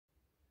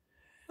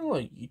Hello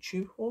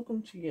YouTube,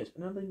 welcome to yet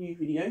another new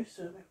video.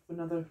 So back with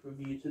another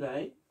review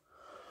today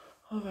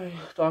of a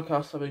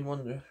diecast I've been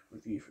wanting to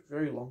review for a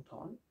very long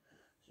time.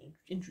 So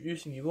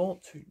introducing you all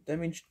to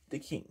Damaged the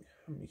King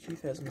from the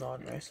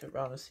 2009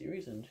 Race-O-Rama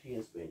series, and he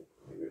has been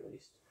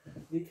re-released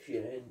this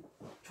year in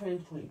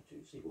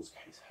 2022 sequels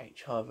Case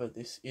H. However,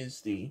 this is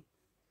the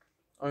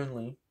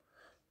only,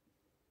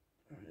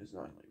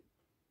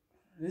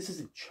 this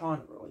is a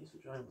China release,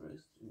 which only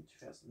released in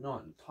 2009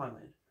 in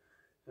Thailand.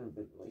 It's only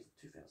been released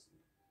in 2022.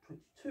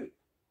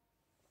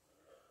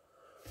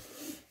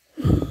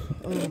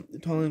 The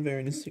Thailand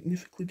variant is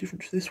significantly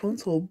different to this one,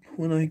 so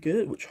when I get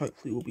it, which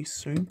hopefully will be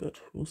soon, but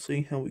we'll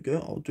see how we go,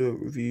 I'll do a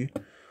review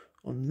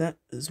on that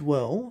as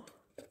well.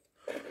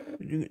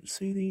 And you get to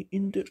see the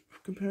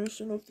in-depth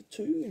comparison of the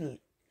two. I'll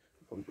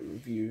probably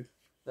review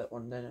that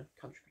one then of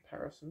country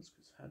comparisons,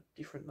 because how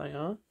different they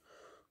are.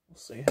 We'll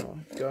see how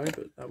I go,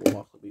 but that will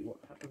likely be what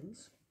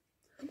happens.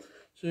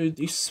 So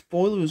the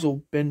spoiler is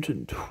all bent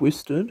and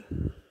twisted.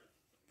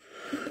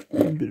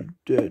 A bit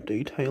of dirt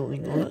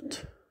detailing on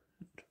it.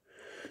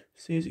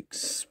 See his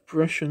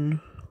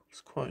expression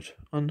looks quite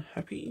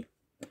unhappy.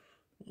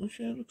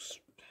 Actually,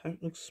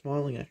 it looks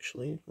smiling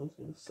actually, I was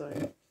going to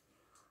say.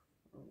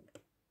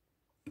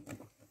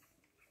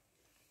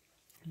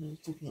 And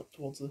he's looking up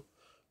towards the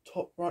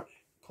top right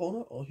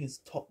corner, or his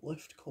top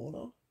left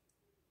corner.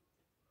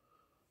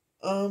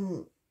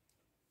 All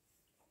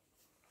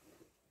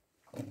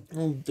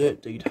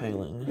dirt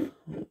detailing,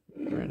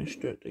 brownish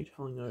dirt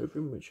detailing over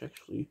him, which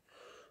actually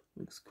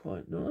looks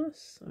quite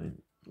nice. So it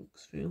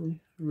looks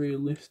fairly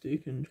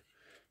realistic, and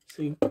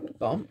see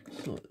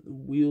bumps, like the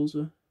wheels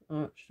are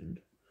arched, and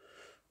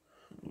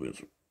the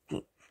wheels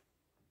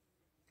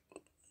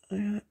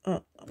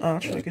are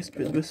arched, I guess,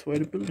 but the best way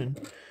to put it. And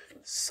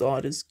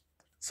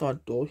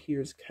side door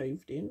here is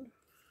caved in.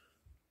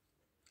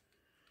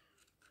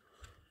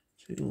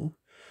 Two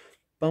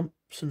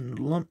bumps and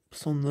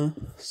lumps on the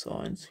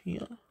sides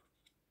here.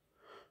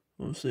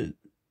 Obviously,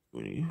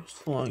 when he was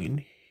flying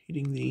and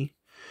hitting the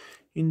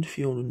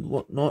infield and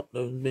whatnot,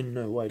 there's been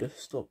no way to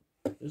stop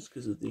just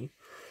because of the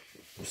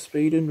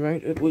speed and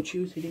rate at which he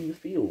was hitting the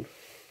field.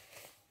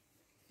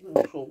 I'm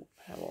not sure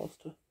how else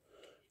to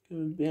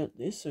go about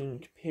this, so I'm going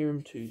to compare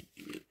him to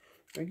the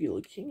regular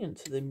King and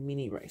to the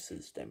mini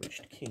races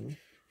Damaged King.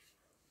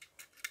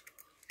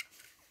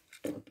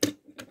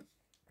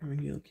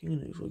 Regular King,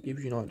 and it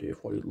gives you an idea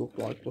of what he looked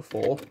like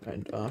before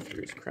and after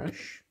his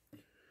crash.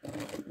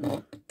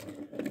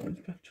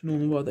 He's back to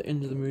normal by the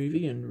end of the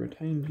movie and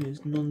retained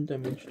his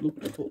non-damaged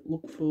look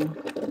for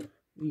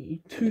the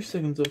 2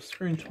 seconds of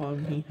screen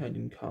time he had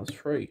in Cars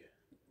 3.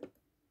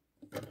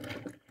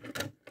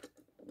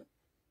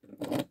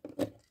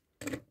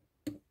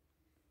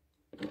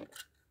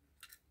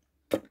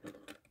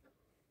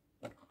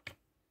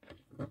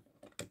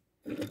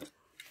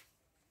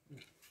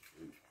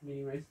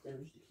 Mini Race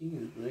Damaged the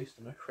King was released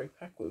in a free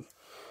pack with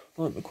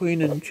Light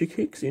McQueen and Chick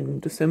Hicks in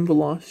December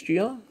last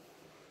year.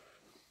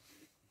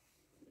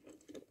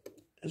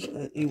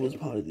 He was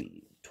part of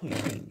the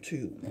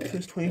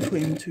first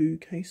 2022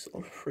 case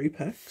of free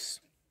packs.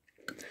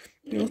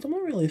 I'm not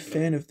really a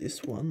fan of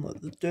this one.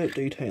 Like, the dirt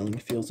detailing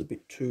feels a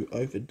bit too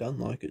overdone,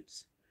 like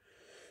it's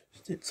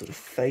sort of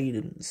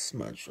faded and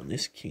smudged on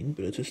this King,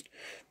 but it's just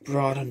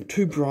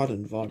too bright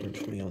and vibrant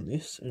for me on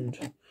this.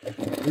 And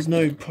there's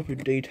no proper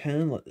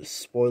detailing, like the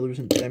spoiler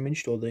isn't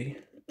damaged or the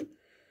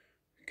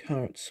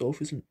car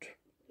itself isn't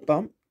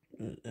bumped.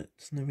 It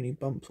doesn't have any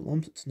bumps or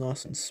lumps. It's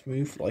nice and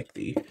smooth like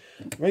the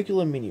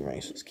regular mini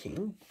races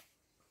King.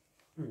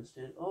 I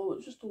understand. Oh,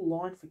 it's just a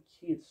line for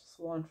kids. It's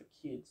a line for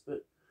kids,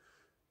 but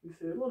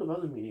a lot of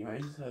other mini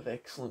races have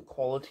excellent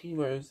quality,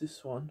 whereas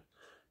this one,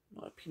 in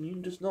my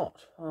opinion, does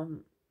not.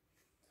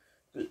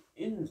 But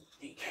in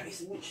the case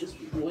in which this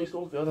was released,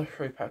 all the other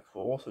free packs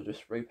were also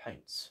just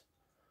repaints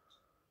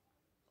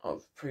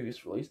of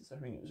previous releases. I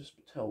think it was just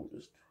Mattel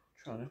just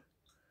trying to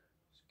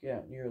get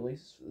out new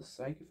releases for the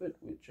sake of it,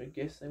 which I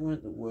guess they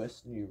weren't the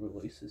worst new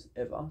releases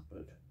ever,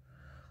 but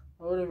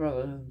I would have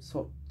rather them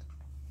swap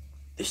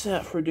this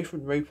out for a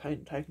different repaint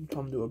and taking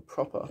time to do a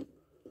proper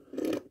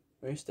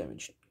Race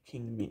Damaged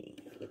King Mini.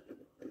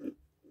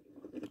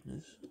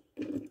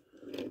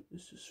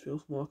 This just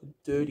feels more like a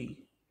dirty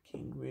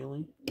King,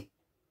 really.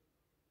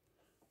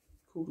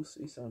 Cool to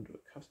see someone do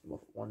a custom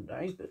off it one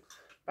day, but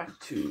back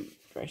to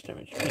Race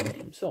Damaged King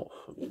himself.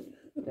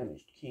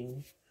 Damaged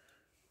King,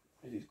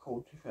 as he's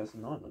called,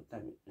 2009, not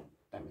Damaged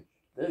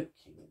the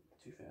King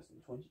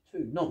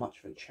 2022. Not much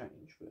of a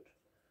change, but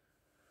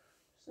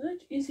so that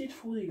is it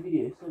for the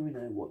video. So let me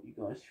know what you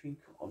guys think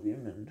of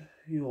him, and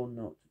you all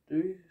know what to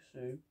do.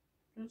 So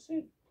that's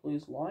it.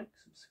 Please like,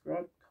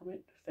 subscribe,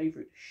 comment,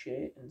 favourite,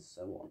 share, and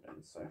so on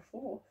and so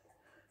forth.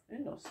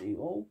 And I'll see you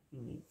all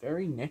in the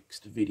very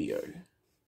next video.